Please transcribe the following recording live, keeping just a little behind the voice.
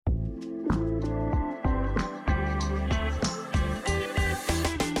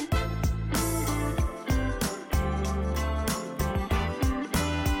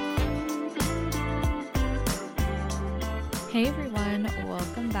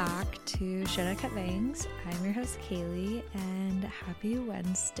back to Should I Cut Bangs? I'm your host Kaylee, and happy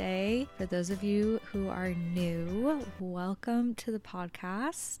Wednesday. For those of you who are new, welcome to the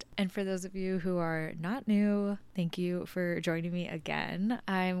podcast. And for those of you who are not new, thank you for joining me again.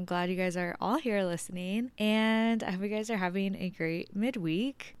 I'm glad you guys are all here listening, and I hope you guys are having a great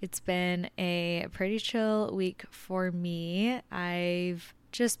midweek. It's been a pretty chill week for me. I've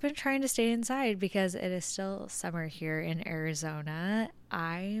just been trying to stay inside because it is still summer here in Arizona.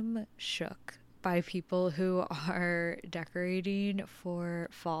 I'm shook by people who are decorating for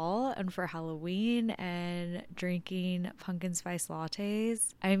fall and for Halloween and drinking pumpkin spice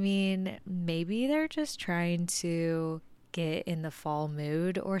lattes. I mean, maybe they're just trying to get in the fall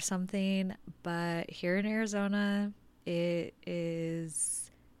mood or something, but here in Arizona, it is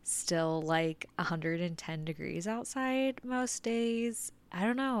still like 110 degrees outside most days. I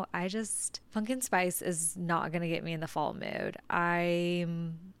don't know. Pumpkin spice is not going to get me in the fall mood.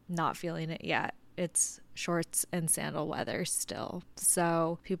 I'm not feeling it yet. It's shorts and sandal weather still.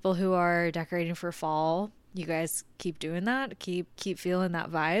 So people who are decorating for fall, you guys keep doing that. Keep feeling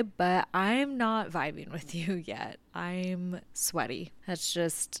that vibe. But I'm not vibing with you yet. I'm sweaty. That's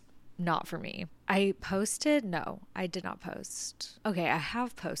just not for me. I did not post. Okay, I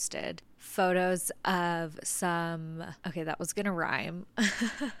have posted photos of that was gonna rhyme,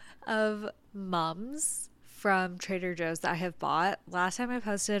 of mums from Trader Joe's that I have bought. Last time I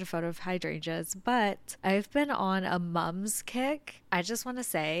posted a photo of hydrangeas, but I've been on a mums kick. I just want to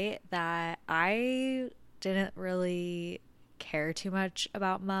say that I didn't really care too much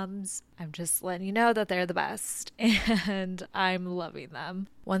about mums. I'm just letting you know that they're the best and I'm loving them.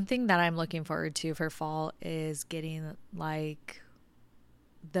 One thing that I'm looking forward to for fall is getting like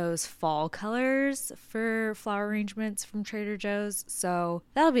those fall colors for flower arrangements from Trader Joe's. So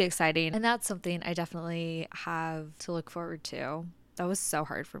that'll be exciting. And that's something I definitely have to look forward to. That was so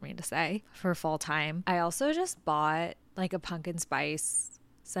hard for me to say for fall time. I also just bought like a pumpkin spice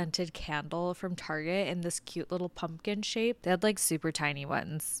scented candle from Target in this cute little pumpkin shape. They had like super tiny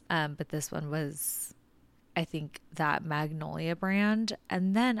ones, but this one was, I think, that Magnolia brand.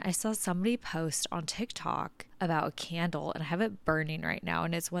 And then I saw somebody post on TikTok about a candle, and I have it burning right now,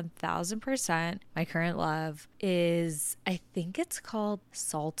 and it's 1000% my current love. I think it's called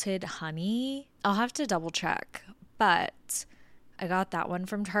Salted Honey. I'll have to double check, but I got that one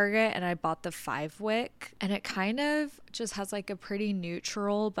from Target, and I bought the 5-wick, and it kind of just has like a pretty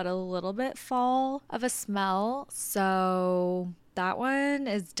neutral but a little bit fall of a smell. So that one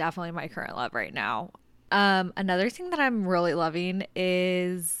is definitely my current love right now. Another thing that I'm really loving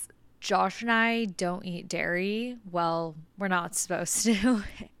is Josh and I don't eat dairy. Well, we're not supposed to.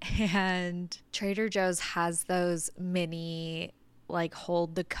 And Trader Joe's has those mini like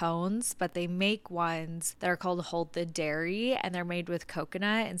Hold the cones, but they make ones that are called Hold the Dairy, and they're made with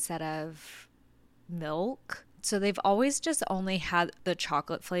coconut instead of milk. So they've always just only had the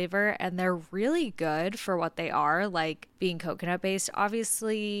chocolate flavor, and they're really good for what they are, like being coconut based.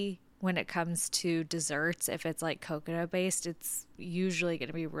 Obviously, when it comes to desserts, if it's like coconut based, it's usually going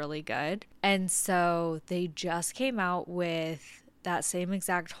to be really good. And so they just came out with that same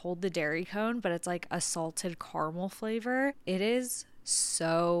exact Hold the Dairy cone, but it's like a salted caramel flavor. It is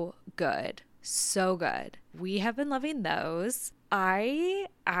so good. So good. We have been loving those. I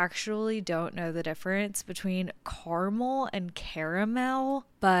actually don't know the difference between caramel and caramel,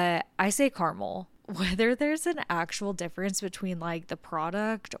 but I say caramel. Whether there's an actual difference between like the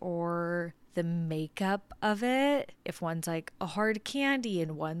product or the makeup of it, if one's like a hard candy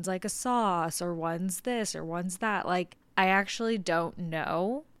and one's like a sauce, or one's this or one's that, like I actually don't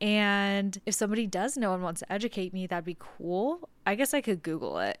know. And if somebody does know and wants to educate me, that'd be cool. I guess I could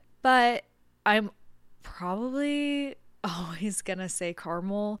Google it, but I'm probably always gonna say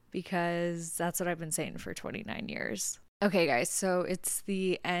caramel because that's what I've been saying for 29 years. Okay, guys, so it's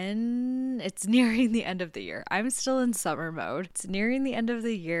nearing the end of the year. I'm still in summer mode. It's nearing the end of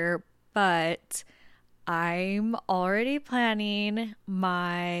the year, but I'm already planning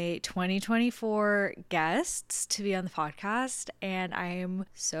my 2024 guests to be on the podcast, and I'm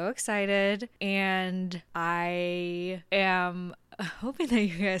so excited, and I am hoping that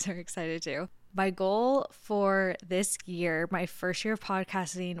you guys are excited too. My goal for this year, my first year of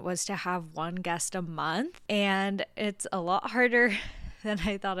podcasting, was to have one guest a month, and it's a lot harder than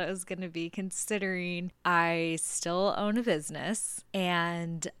I thought it was going to be, considering I still own a business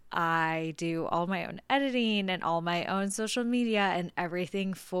and I do all my own editing and all my own social media and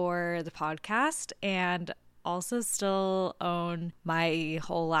everything for the podcast. And also still own my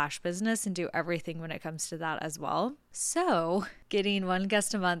whole lash business and do everything when it comes to that as well. So getting one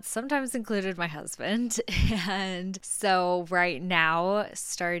guest a month sometimes included my husband. And so right now,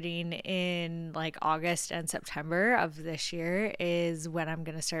 starting in like August and September of this year is when I'm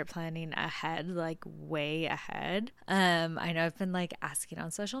going to start planning ahead, like way ahead. I know I've been like asking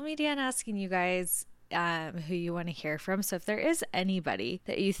on social media and asking you guys who you want to hear from. So if there is anybody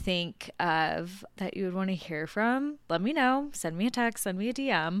that you think of that you would want to hear from, let me know. Send me a text, send me a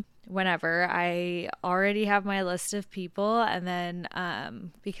DM. Whenever. I already have my list of people, and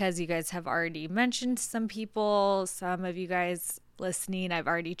then because you guys have already mentioned some people, some of you guys listening I've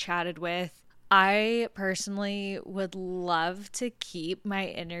already chatted with. I personally would love to keep my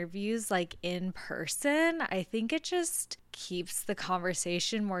interviews like in person. I think it just keeps the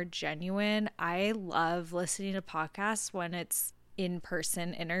conversation more genuine. I love listening to podcasts when it's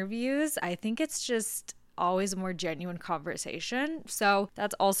in-person interviews. I think it's just always a more genuine conversation. So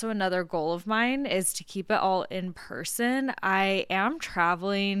that's also another goal of mine, is to keep it all in person. I am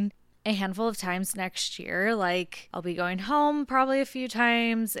traveling a handful of times next year. Like I'll be going home probably a few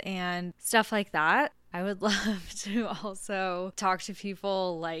times and stuff like that. I would love to also talk to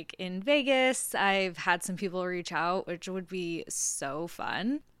people like in Vegas. I've had some people reach out, which would be so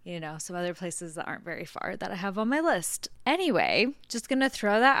fun. You know, some other places that aren't very far that I have on my list. Anyway, just gonna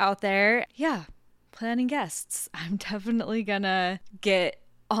throw that out there. Yeah, planning guests. I'm definitely gonna get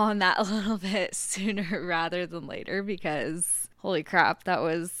on that a little bit sooner rather than later, because holy crap, that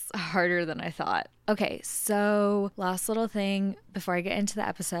was harder than I thought. Okay, so last little thing before I get into the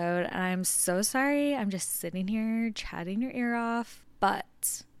episode, and I'm so sorry, I'm just sitting here chatting your ear off,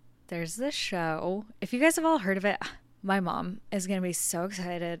 but there's this show. If you guys have all heard of it, my mom is going to be so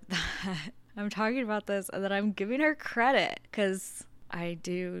excited that I'm talking about this and that I'm giving her credit, because I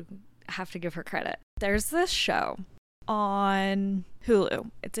do have to give her credit. There's this show on Hulu.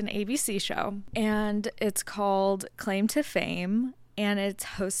 It's an ABC show, and it's called Claim to Fame, and it's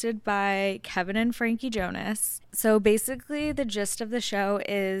hosted by Kevin and Frankie Jonas. So basically the gist of the show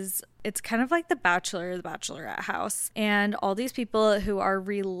is it's kind of like The Bachelor or The Bachelorette house, and all these people who are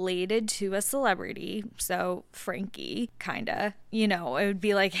related to a celebrity. So Frankie, kinda, you know, it would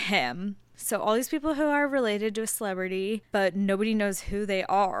be like him. So all these people who are related to a celebrity, but nobody knows who they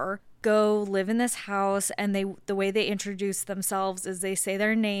are, go live in this house, and the way they introduce themselves is they say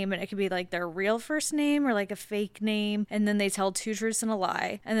their name, and it could be like their real first name or like a fake name, and then they tell 2 truths and a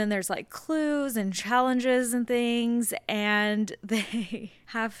lie, and then there's like clues and challenges and things, and they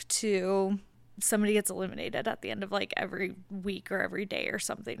have to, somebody gets eliminated at the end of like every week or every day or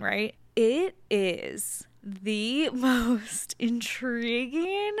something, right? It is the most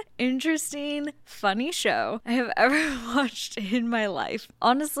intriguing, interesting, funny show I have ever watched in my life.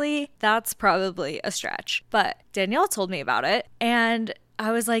 Honestly, that's probably a stretch, but Danielle told me about it, and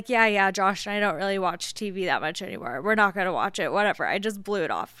I was like, yeah, Josh and I don't really watch TV that much anymore. We're not going to watch it, whatever. I just blew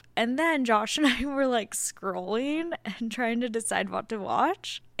it off. And then Josh and I were like scrolling and trying to decide what to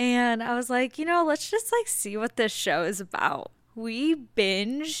watch. And I was like, you know, let's just like see what this show is about. We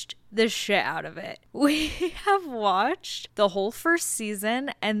binged the shit out of it. We have watched the whole first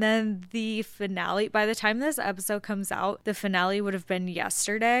season, and then the finale. By the time this episode comes out, the finale would have been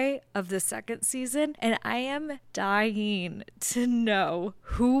yesterday of the second season, and I am dying to know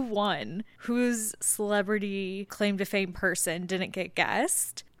who won, whose celebrity claim to fame person didn't get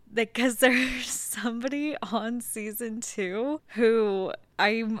guessed. Because there's somebody on season 2 who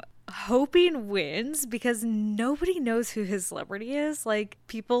I'm hoping wins, because nobody knows who his celebrity is. Like,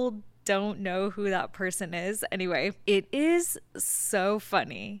 people don't know who that person is. Anyway, it is so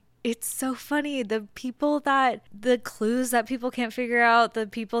funny. It's so funny. The clues that people can't figure out, the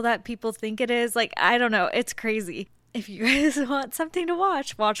people that people think it is, like, I don't know. It's crazy. If you guys want something to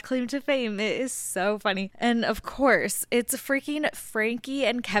watch Claim to Fame. It is so funny. And of course, it's freaking Frankie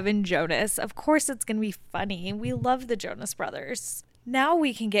and Kevin Jonas. Of course it's going to be funny. We love the Jonas Brothers. Now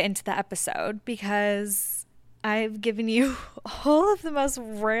we can get into the episode, because I've given you all of the most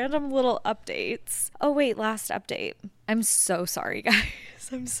random little updates. Oh wait, last update. I'm so sorry, guys.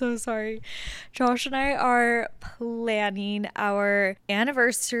 I'm so sorry. Josh and I are planning our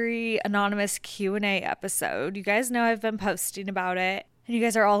anniversary anonymous Q&A episode. You guys know I've been posting about it, and you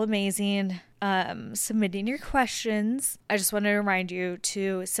guys are all amazing. Submitting your questions. I just want to remind you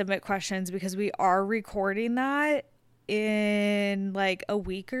to submit questions, because we are recording that in like a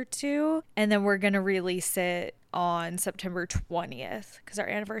week or 2, and then we're going to release it on September 20th, because our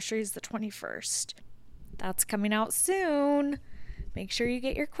anniversary is the 21st. That's coming out soon. Make sure you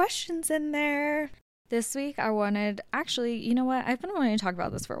get your questions in there. This week I wanted, actually, you know what? I've been wanting to talk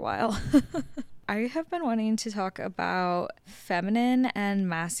about this for a while. I have been wanting to talk about feminine and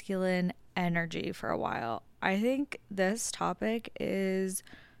masculine energy for a while. I think this topic is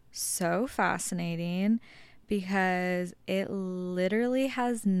so fascinating because it literally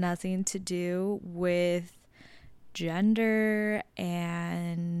has nothing to do with gender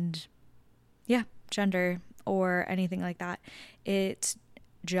and gender or anything like that. It's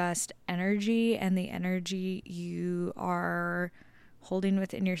just energy and the energy you are holding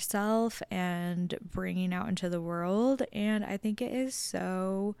within yourself and bringing out into the world. And I think it is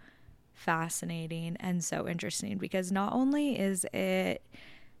so fascinating and so interesting because not only is it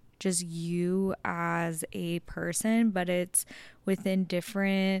just you as a person, but it's within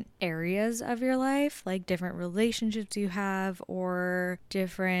different areas of your life, like different relationships you have or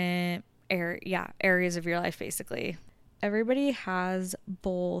different areas of your life, basically. Everybody has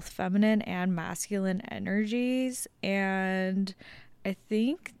both feminine and masculine energies, and I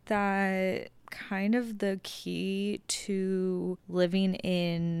think that kind of the key to living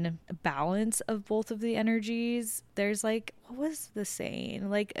in balance of both of the energies, there's like, what was the saying?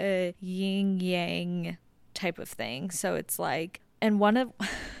 Like a yin yang type of thing. So it's like, and one of,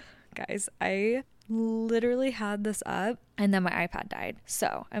 guys, I literally had this up and then my iPad died.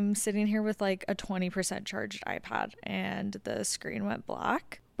 So I'm sitting here with like a 20% charged iPad and the screen went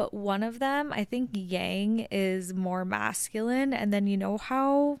black. But one of them, I think yang is more masculine. And then you know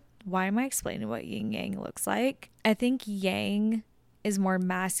how, why am I explaining what yin yang looks like? I think yang is more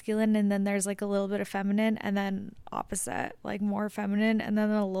masculine and then there's like a little bit of feminine and then opposite, like more feminine and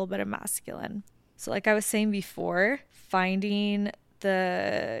then a little bit of masculine. So like I was saying before, finding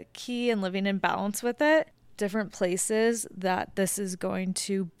the key and living in balance with it, different places that this is going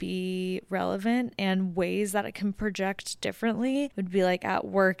to be relevant and ways that it can project differently would be like at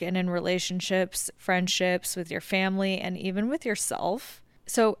work and in relationships, friendships, with your family, and even with yourself.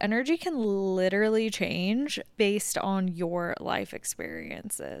 So energy can literally change based on your life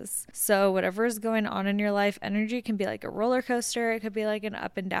experiences. So whatever is going on in your life, energy can be like a roller coaster. It could be like an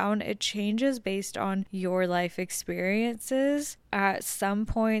up and down. It changes based on your life experiences. At some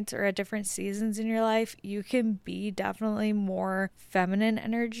points or at different seasons in your life, you can be definitely more feminine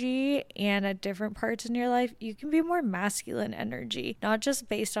energy, and at different parts in your life, you can be more masculine energy, not just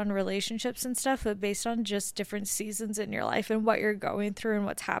based on relationships and stuff, but based on just different seasons in your life and what you're going through and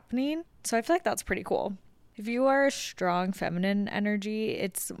what's happening. So I feel like that's pretty cool. If you are a strong feminine energy,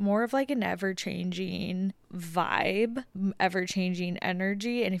 it's more of like an ever-changing vibe, ever-changing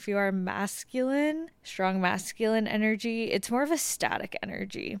energy. And if you are masculine, strong masculine energy, it's more of a static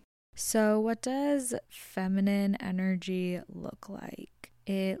energy. So what does feminine energy look like?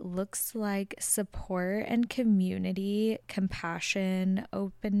 It looks like support and community, compassion,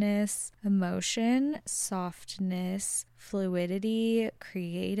 openness, emotion, softness, fluidity,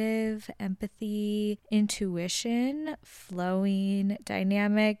 creative, empathy, intuition, flowing,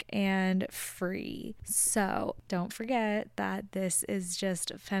 dynamic, and free. So don't forget that this is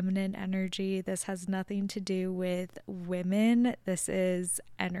just feminine energy. This has nothing to do with women. This is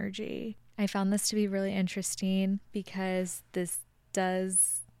energy. I found this to be really interesting because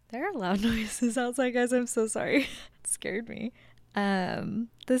there are loud noises outside, guys. I'm so sorry. It scared me.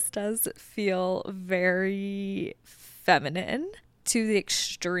 This does feel very feminine to the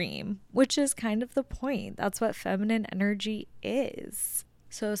extreme, which is kind of the point. That's what feminine energy is.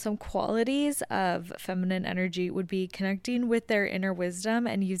 So some qualities of feminine energy would be connecting with their inner wisdom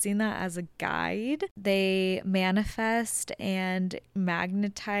and using that as a guide. They manifest and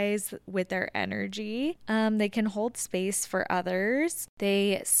magnetize with their energy. They can hold space for others.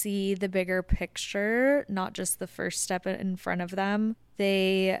 They see the bigger picture, not just the first step in front of them.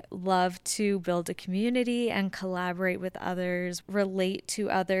 They love to build a community and collaborate with others, relate to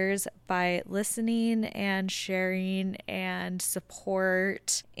others by listening and sharing and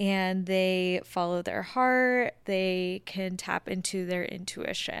support. And they follow their heart. They can tap into their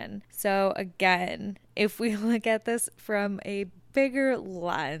intuition. So again, if we look at this from a bigger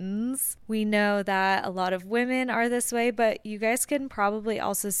lens, we know that a lot of women are this way, but you guys can probably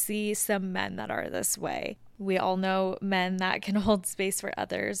also see some men that are this way. We all know men that can hold space for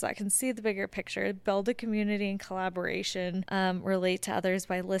others, that can see the bigger picture, build a community and collaboration, relate to others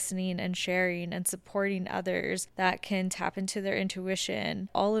by listening and sharing and supporting others, that can tap into their intuition,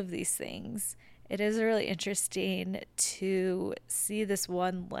 all of these things. It is really interesting to see this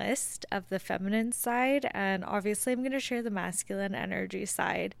one list of the feminine side, and obviously I'm going to share the masculine energy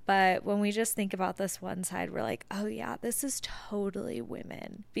side, but when we just think about this one side, we're like, oh yeah, this is totally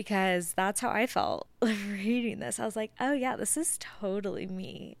women, because that's how I felt reading this. I was like, oh yeah, this is totally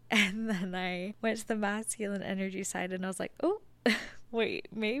me. And then I went to the masculine energy side and I was like, oh, wait,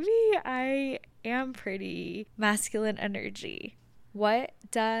 maybe I am pretty masculine energy. What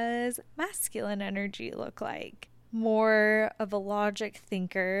does masculine energy look like? More of a logic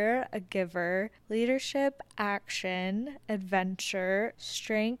thinker, a giver, leadership, action, adventure,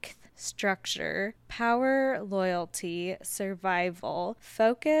 strength, structure, power, loyalty, survival,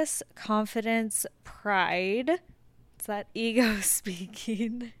 focus, confidence, pride. It's that ego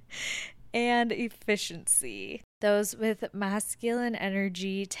speaking. And efficiency. Those with masculine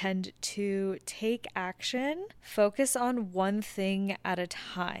energy tend to take action, focus on one thing at a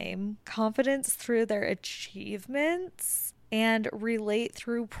time, confidence through their achievements, and relate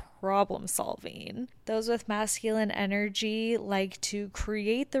through problem solving. Those with masculine energy like to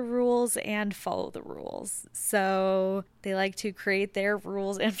create the rules and follow the rules. So they like to create their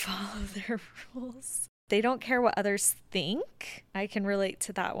rules and follow their rules. They don't care what others think. I can relate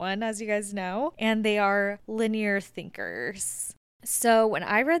to that one, as you guys know. And they are linear thinkers. So when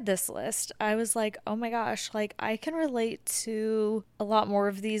I read this list, I was like, oh my gosh, like I can relate to a lot more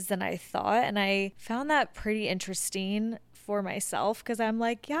of these than I thought. And I found that pretty interesting for myself because I'm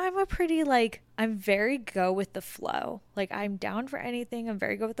like, yeah, I'm very go with the flow. Like I'm down for anything. I'm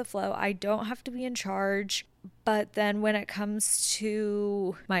very go with the flow. I don't have to be in charge. But then when it comes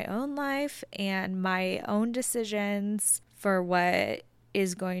to my own life and my own decisions for what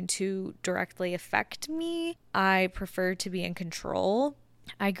is going to directly affect me, I prefer to be in control.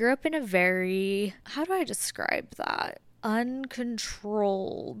 I grew up in a very, how do I describe that?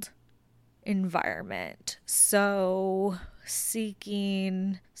 Uncontrolled environment. So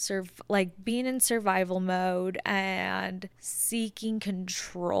seeking being in survival mode and seeking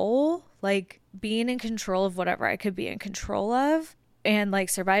control, like being in control of whatever I could be in control of, and like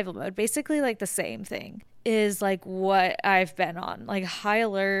survival mode, basically like the same thing, is like what I've been on, like high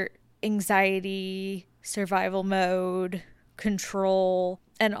alert, anxiety, survival mode, control,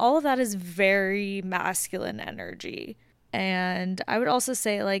 and all of that is very masculine energy. And I would also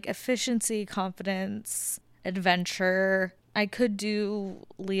say like efficiency, confidence, adventure. I could do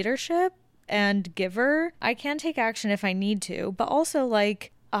leadership and giver. I can take action if I need to, but also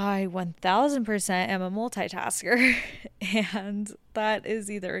like I 1000% am a multitasker and that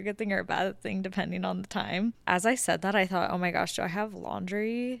is either a good thing or a bad thing depending on the time. As I said that, I thought, oh my gosh, do I have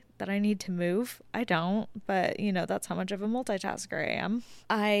laundry that I need to move? I don't, but you know, that's how much of a multitasker I am.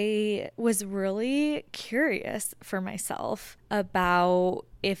 I was really curious for myself about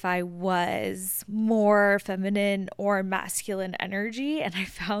if I was more feminine or masculine energy, and I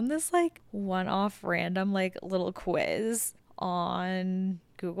found this like one-off random like little quiz on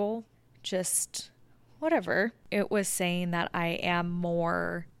Google, just whatever. It was saying that I am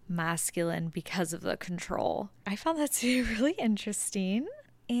more masculine because of the control. I found that to be really interesting.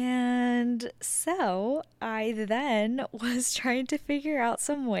 And so I then was trying to figure out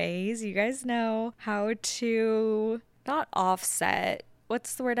some ways, you guys know, how to not offset,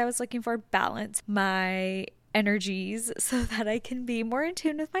 what's the word I was looking for? Balance my energies so that I can be more in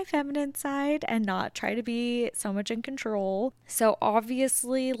tune with my feminine side and not try to be so much in control. So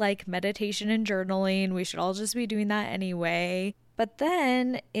obviously, like meditation and journaling, we should all just be doing that anyway. But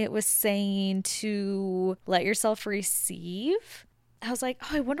then it was saying to let yourself receive. I was like,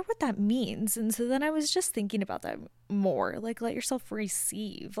 oh, I wonder what that means. And so then I was just thinking about that more, like let yourself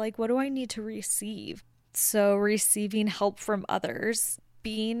receive. Like, what do I need to receive? So receiving help from others.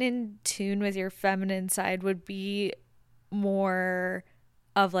 Being in tune with your feminine side would be more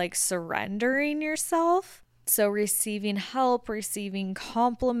of like surrendering yourself. So receiving help, receiving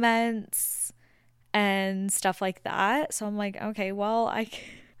compliments and stuff like that. So I'm like, okay, well,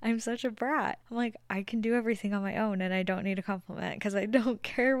 I'm such a brat. I'm like, I can do everything on my own and I don't need a compliment because I don't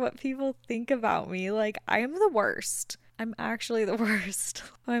care what people think about me. Like, I am the worst. I'm actually the worst.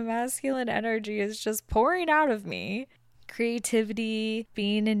 My masculine energy is just pouring out of me. Creativity,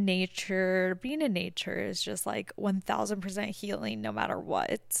 being in nature is just like 1000% healing no matter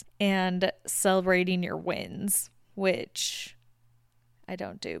what. And celebrating your wins, which I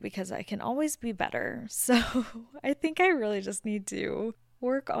don't do because I can always be better. So I think I really just need to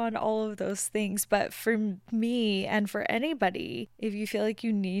work on all of those things. But for me and for anybody, if you feel like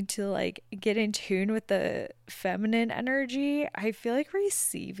you need to like get in tune with the feminine energy, I feel like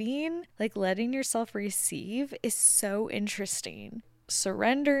receiving, like letting yourself receive is so interesting.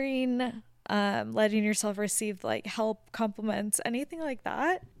 Surrendering, letting yourself receive like help, compliments, anything like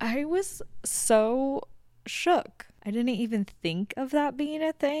that. I was so shook. I didn't even think of that being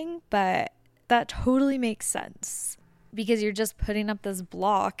a thing, but that totally makes sense. Because you're just putting up this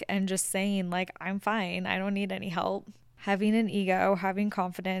block and just saying like, I'm fine, I don't need any help. having an ego, having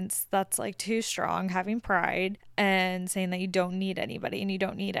confidence that's like too strong, having pride, and saying that you don't need anybody and you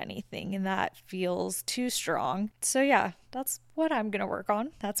don't need anything, and that feels too strong. So yeah, that's what I'm gonna work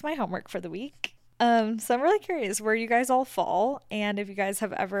on. That's my homework for the week. So I'm really curious where you guys all fall, and if you guys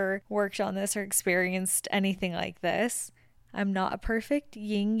have ever worked on this or experienced anything like this. I'm not a perfect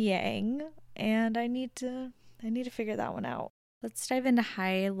yin yang, and I need to figure that one out. Let's dive into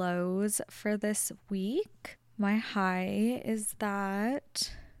high lows for this week. My high is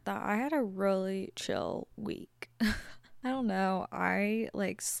that I had a really chill week. I don't know. I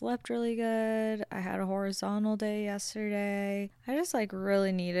slept really good. I had a horizontal day yesterday. I just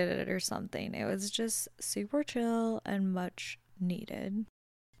really needed it or something. It was just super chill and much needed.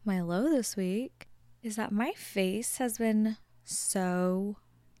 My low this week is that my face has been so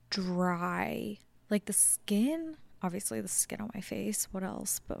dry. The skin, obviously the skin on my face, what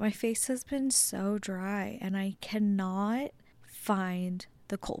else? But my face has been so dry and I cannot find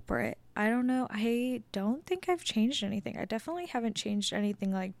the culprit. I don't know. I don't think I've changed anything. I definitely haven't changed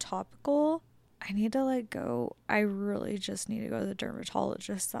anything topical. I need to go. I really just need to go to the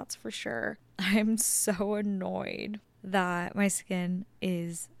dermatologist, that's for sure. I'm so annoyed that my skin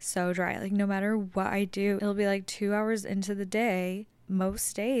is so dry. No matter what I do, it'll be 2 hours into the day.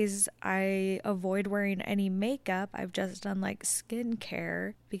 Most days I avoid wearing any makeup. I've just done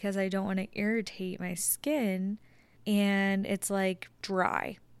skincare because I don't want to irritate my skin. And it's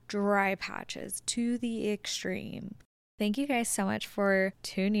dry patches to the extreme. Thank you guys so much for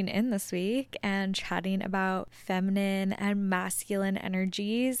tuning in this week and chatting about feminine and masculine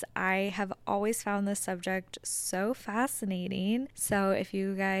energies. I have always found this subject so fascinating. So if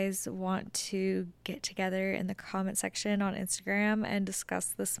you guys want to get together in the comment section on Instagram and discuss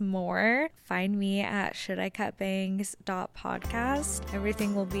this more, find me at shouldicutbangs.podcast.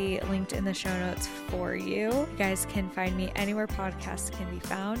 Everything will be linked in the show notes for you. You guys can find me anywhere podcasts can be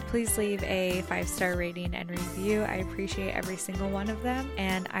found. Please leave a 5-star rating and review. I appreciate every single one of them,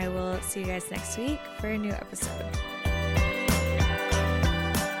 and I will see you guys next week for a new episode.